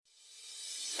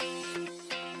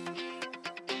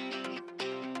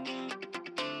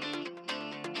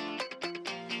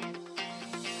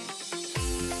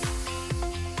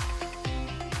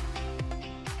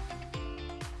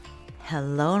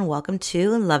Hello and welcome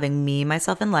to Loving Me,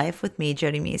 Myself, and Life with me,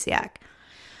 Jody Misiak.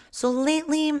 So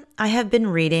lately, I have been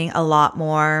reading a lot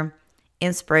more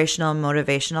inspirational and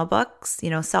motivational books,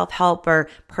 self-help or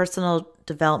personal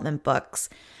development books.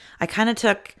 I kind of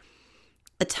took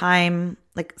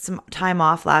some time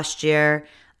off last year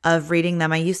of reading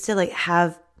them. I used to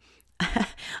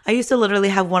literally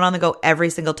have one on the go every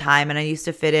single time, and I used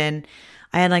to fit in.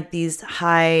 I had these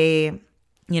high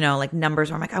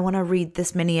numbers where I'm I want to read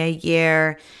this many a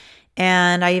year.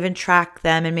 And I even tracked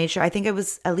them and made sure, I think it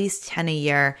was at least 10 a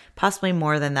year, possibly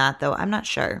more than that though. I'm not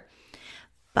sure.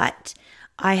 But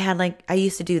I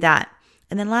used to do that.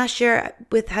 And then last year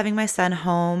with having my son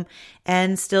home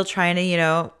and still trying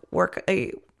to, work,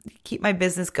 keep my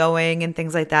business going and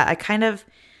things like that, I kind of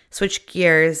switched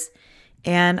gears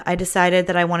and I decided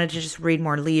that I wanted to just read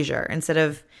more leisure instead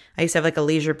of, I used to have a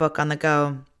leisure book on the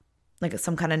go, like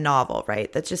some kind of novel,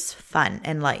 right? That's just fun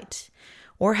and light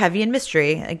or heavy and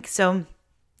mystery. And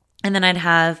then I'd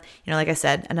have, like I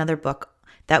said, another book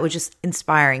that was just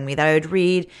inspiring me that I would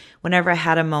read whenever I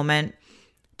had a moment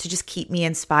to just keep me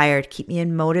inspired, keep me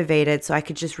motivated so I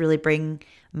could just really bring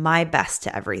my best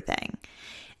to everything.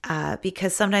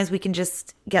 Because sometimes we can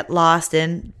just get lost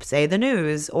in, say, the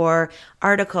news or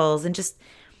articles and just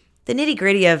the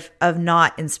nitty-gritty of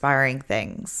not inspiring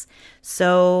things.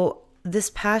 So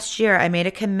this past year, I made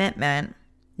a commitment,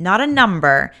 not a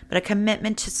number, but a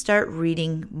commitment to start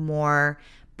reading more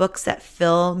books that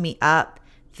fill me up,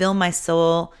 fill my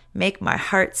soul, make my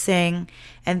heart sing,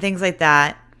 and things like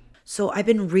that. So I've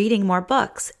been reading more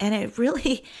books, and it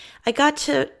really, I got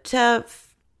I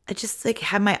just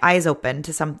had my eyes open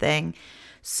to something.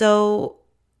 So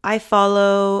I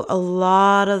follow a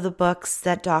lot of the books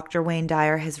that Dr. Wayne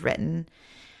Dyer has written.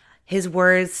 His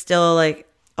words still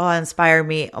inspire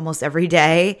me almost every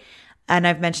day. And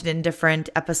I've mentioned in different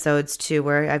episodes too,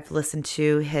 where I've listened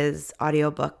to his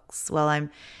audiobooks while I'm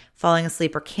falling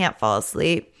asleep or can't fall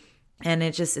asleep. And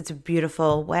it's a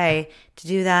beautiful way to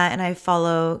do that. And I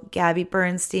follow Gabby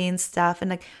Bernstein's stuff,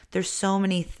 and there's so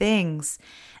many things.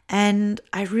 And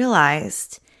I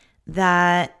realized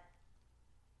that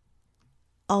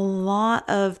a lot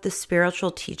of the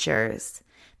spiritual teachers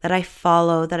that I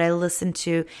follow, that I listen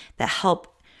to, that help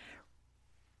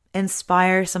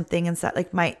inspire something inside,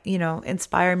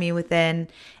 inspire me within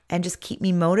and just keep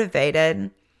me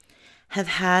motivated, have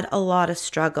had a lot of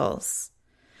struggles.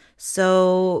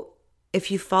 So if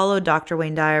you follow Dr.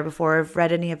 Wayne Dyer before, or have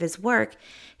read any of his work,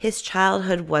 his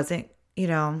childhood wasn't,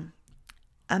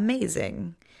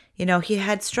 amazing. He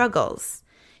had struggles.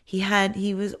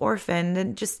 He was orphaned,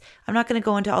 and I'm not going to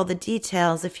go into all the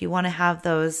details. If you want to have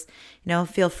those,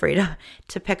 feel free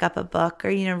to pick up a book or,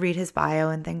 read his bio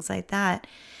and things like that.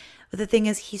 But the thing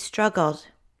is, he struggled.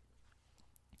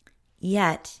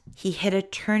 Yet he hit a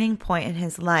turning point in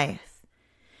his life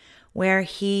where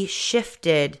he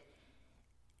shifted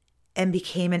and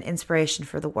became an inspiration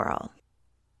for the world.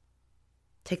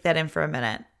 Take that in for a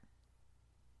minute.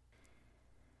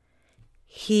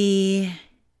 He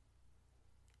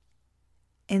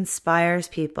inspires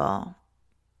people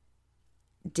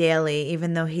daily,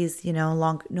 even though he's, no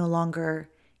longer,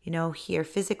 here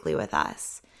physically with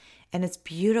us. And it's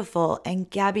beautiful. And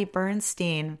Gabby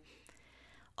Bernstein,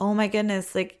 oh my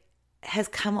goodness, has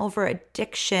come over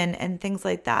addiction and things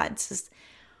like that. It's just,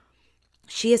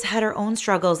 she has had her own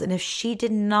struggles. And if she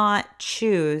did not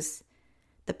choose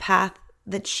the path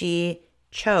that she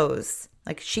chose,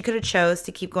 she could have chose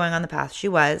to keep going on the path she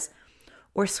was,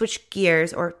 or switch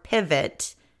gears or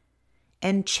pivot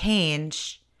and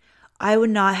change, I would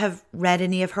not have read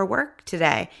any of her work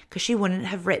today because she wouldn't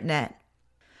have written it.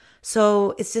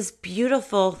 So it's this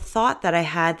beautiful thought that I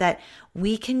had that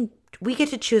we get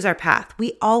to choose our path.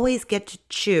 We always get to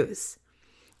choose.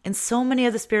 And so many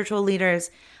of the spiritual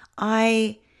leaders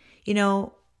have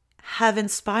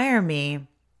inspired me,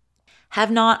 have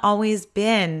not always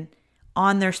been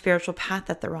on their spiritual path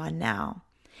that they're on now.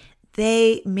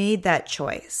 They made that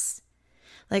choice.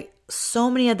 So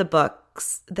many of the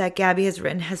books that Gabby has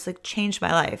written has changed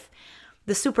my life.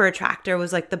 The Super Attractor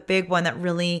was the big one that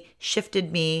really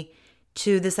shifted me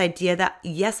to this idea that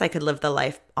yes, I could live the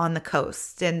life on the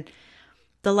coast and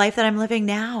the life that I'm living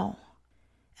now.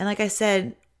 And like I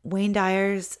said, Wayne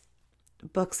Dyer's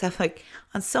books have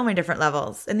on so many different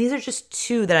levels. And these are just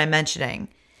two that I'm mentioning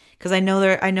because I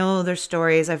know their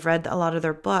stories. I've read a lot of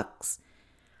their books.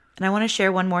 And I want to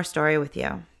share one more story with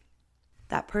you.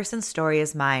 That person's story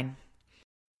is mine.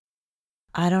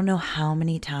 I don't know how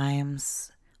many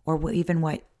times or even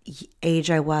what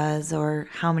age I was or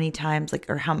how many times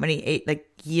or how many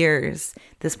years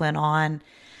this went on.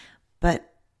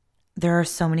 But there are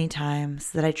so many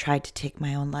times that I tried to take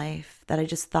my own life, that I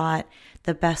just thought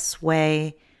the best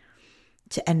way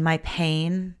to end my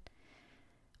pain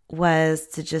was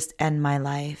to just end my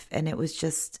life. And it was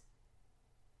just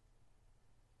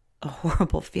a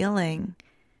horrible feeling.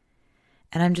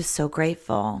 And I'm just so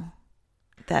grateful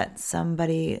that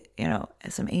somebody,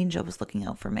 some angel was looking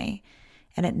out for me,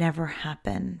 and it never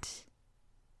happened.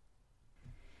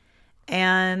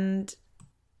 And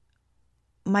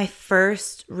my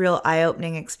first real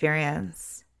eye-opening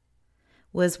experience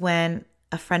was when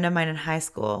a friend of mine in high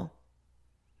school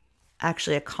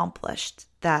actually accomplished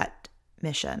that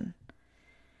mission.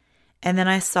 And then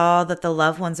I saw that the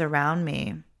loved ones around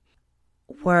me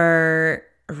were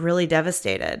really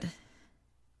devastated.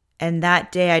 And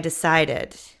that day I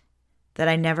decided that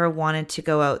I never wanted to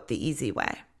go out the easy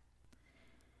way.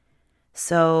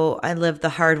 So I lived the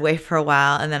hard way for a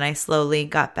while, and then I slowly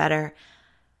got better.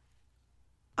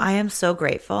 I am so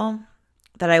grateful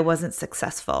that I wasn't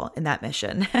successful in that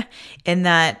mission, in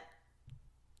that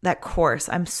course.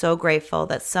 I'm so grateful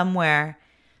that somehow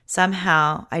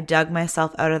I dug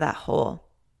myself out of that hole.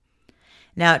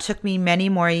 Now, it took me many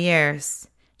more years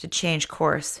to change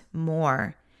course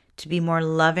more, to be more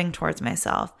loving towards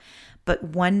myself. But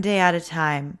one day at a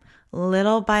time,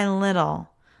 little by little,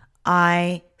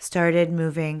 I started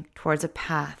moving towards a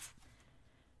path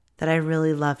that I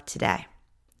really love today.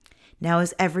 Now,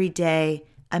 is every day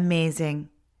amazing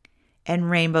and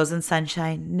rainbows and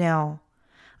sunshine? No.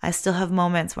 I still have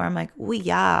moments where I'm like, oh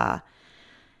yeah,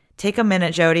 take a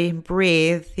minute, Jody,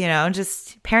 breathe.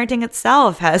 Just parenting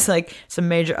itself has like some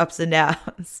major ups and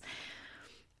downs.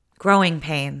 Growing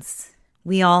pains.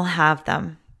 We all have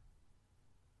them.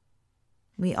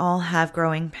 We all have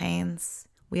growing pains.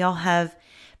 We all have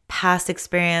past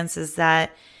experiences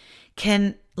that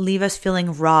can leave us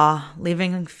feeling raw,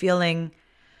 feeling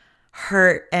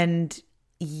hurt and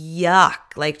yuck,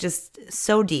 like just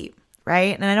so deep,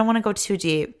 right? And I don't want to go too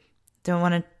deep. Don't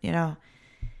want to,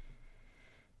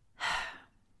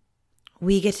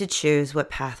 we get to choose what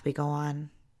path we go on.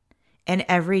 And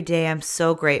every day I'm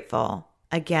so grateful,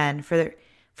 again,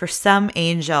 for some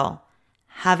angel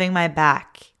having my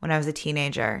back when I was a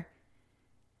teenager,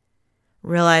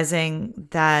 realizing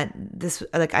that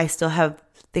I still have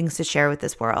things to share with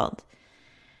this world,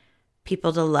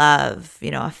 people to love,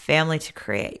 a family to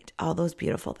create, all those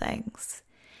beautiful things.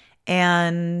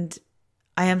 And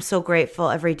I am so grateful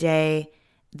every day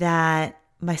that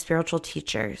my spiritual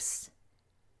teachers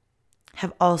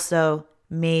have also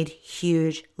made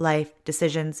huge life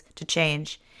decisions to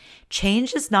change.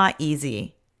 Change is not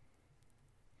easy.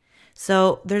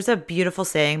 So there's a beautiful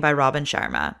saying by Robin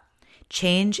Sharma.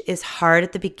 Change is hard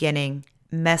at the beginning,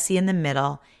 messy in the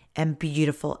middle, and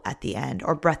beautiful at the end,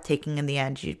 or breathtaking in the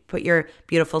end. You put your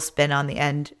beautiful spin on the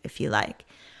end if you like.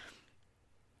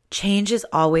 Change is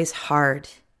always hard.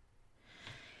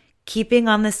 Keeping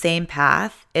on the same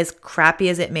path, as crappy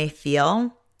as it may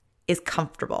feel, is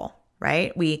comfortable,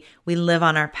 right? We live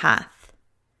on our path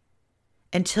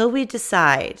until we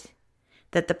decide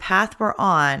that the path we're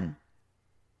on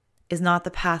is not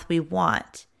the path we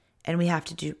want, and we have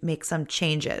to make some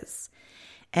changes.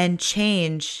 And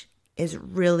change is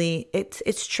really,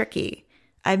 it's tricky.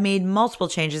 I've made multiple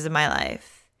changes in my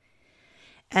life,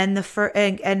 and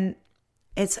and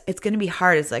it's going to be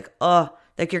hard. It's like,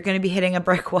 you're going to be hitting a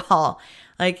brick wall.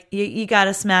 Like you got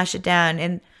to smash it down,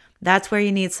 and that's where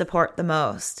you need support the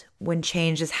most when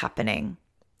change is happening.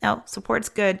 Now, support's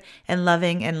good and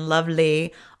loving and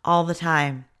lovely all the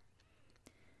time.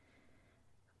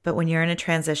 But when you're in a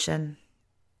transition,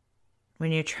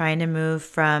 when you're trying to move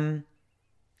from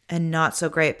a not so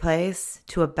great place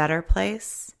to a better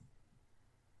place,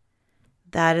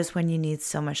 that is when you need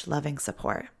so much loving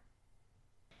support.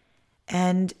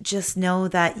 And just know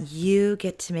that you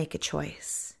get to make a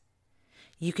choice.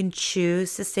 You can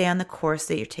choose to stay on the course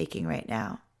that you're taking right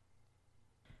now.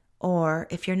 Or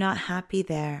if you're not happy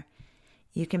there,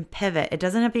 you can pivot. It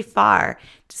doesn't have to be far.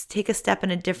 Just take a step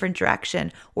in a different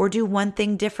direction, or do one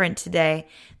thing different today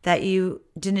that you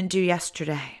didn't do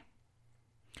yesterday.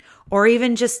 Or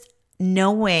even just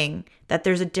knowing that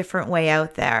there's a different way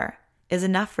out there is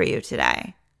enough for you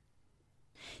today.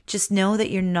 Just know that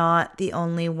you're not the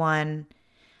only one,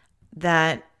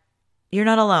 that you're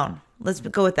not alone. Let's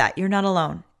go with that. You're not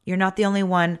alone. You're not the only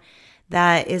one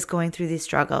that is going through these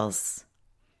struggles.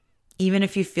 Even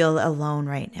if you feel alone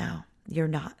right now, you're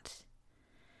not.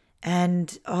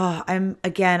 And I'm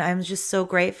just so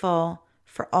grateful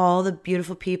for all the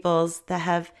beautiful peoples that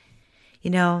have,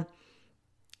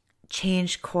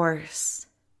 changed course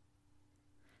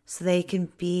so they can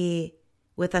be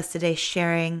with us today,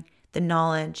 sharing the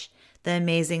knowledge, the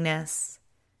amazingness,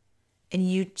 And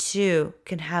you too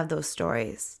can have those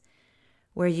stories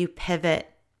where you pivot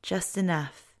just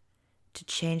enough to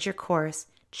change your course,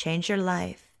 change your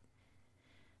life,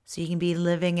 so you can be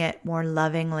living it more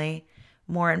lovingly,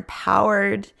 more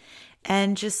empowered,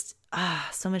 and just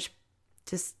so much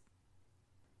just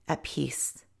at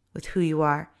peace with who you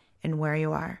are and where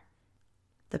you are.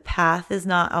 The path is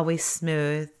not always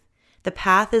smooth. The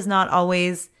path is not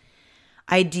always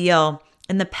ideal.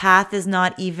 And the path is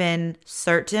not even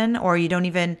certain, or you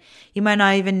might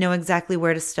not even know exactly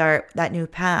where to start that new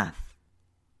path.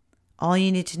 All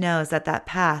you need to know is that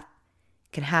path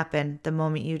can happen the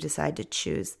moment you decide to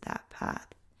choose that path.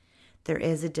 There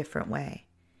is a different way.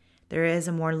 There is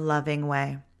a more loving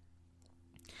way.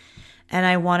 And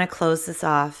I want to close this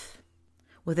off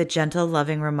with a gentle,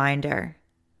 loving reminder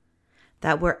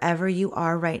that wherever you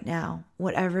are right now,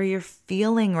 whatever you're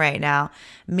feeling right now,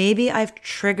 maybe I've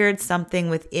triggered something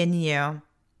within you.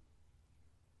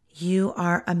 You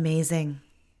are amazing.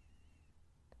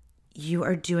 You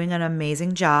are doing an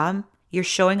amazing job. You're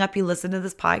showing up, you listen to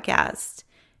this podcast.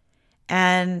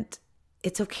 And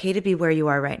it's okay to be where you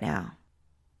are right now.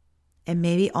 And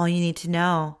maybe all you need to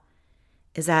know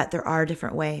is that there are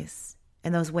different ways.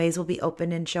 And those ways will be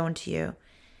opened and shown to you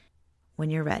when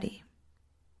you're ready.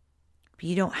 But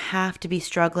you don't have to be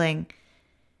struggling.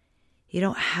 You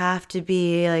don't have to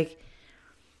be like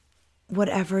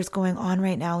whatever is going on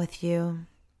right now with you.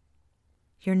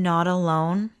 You're not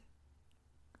alone.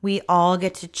 We all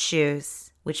get to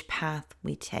choose which path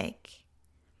we take.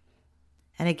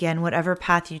 And again, whatever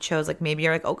path you chose, like maybe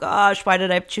you're like, oh gosh, why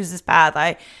did I choose this path?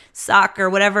 I suck, or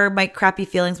whatever my crappy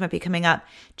feelings might be coming up.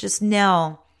 Just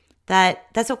know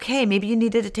that's okay. Maybe you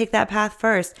needed to take that path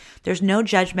first. There's no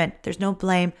judgment. There's no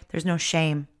blame. There's no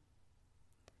shame.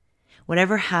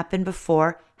 Whatever happened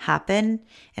before happened,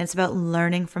 and it's about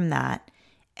learning from that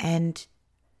and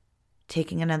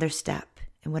taking another step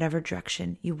in whatever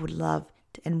direction you would love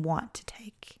to and want to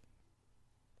take.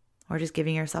 Or just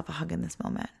giving yourself a hug in this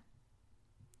moment.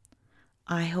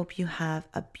 I hope you have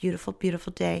a beautiful,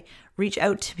 beautiful day. Reach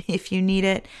out to me if you need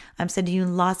it. I'm sending you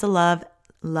lots of love,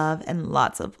 and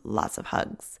lots of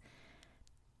hugs.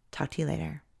 Talk to you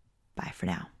later. Bye for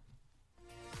now.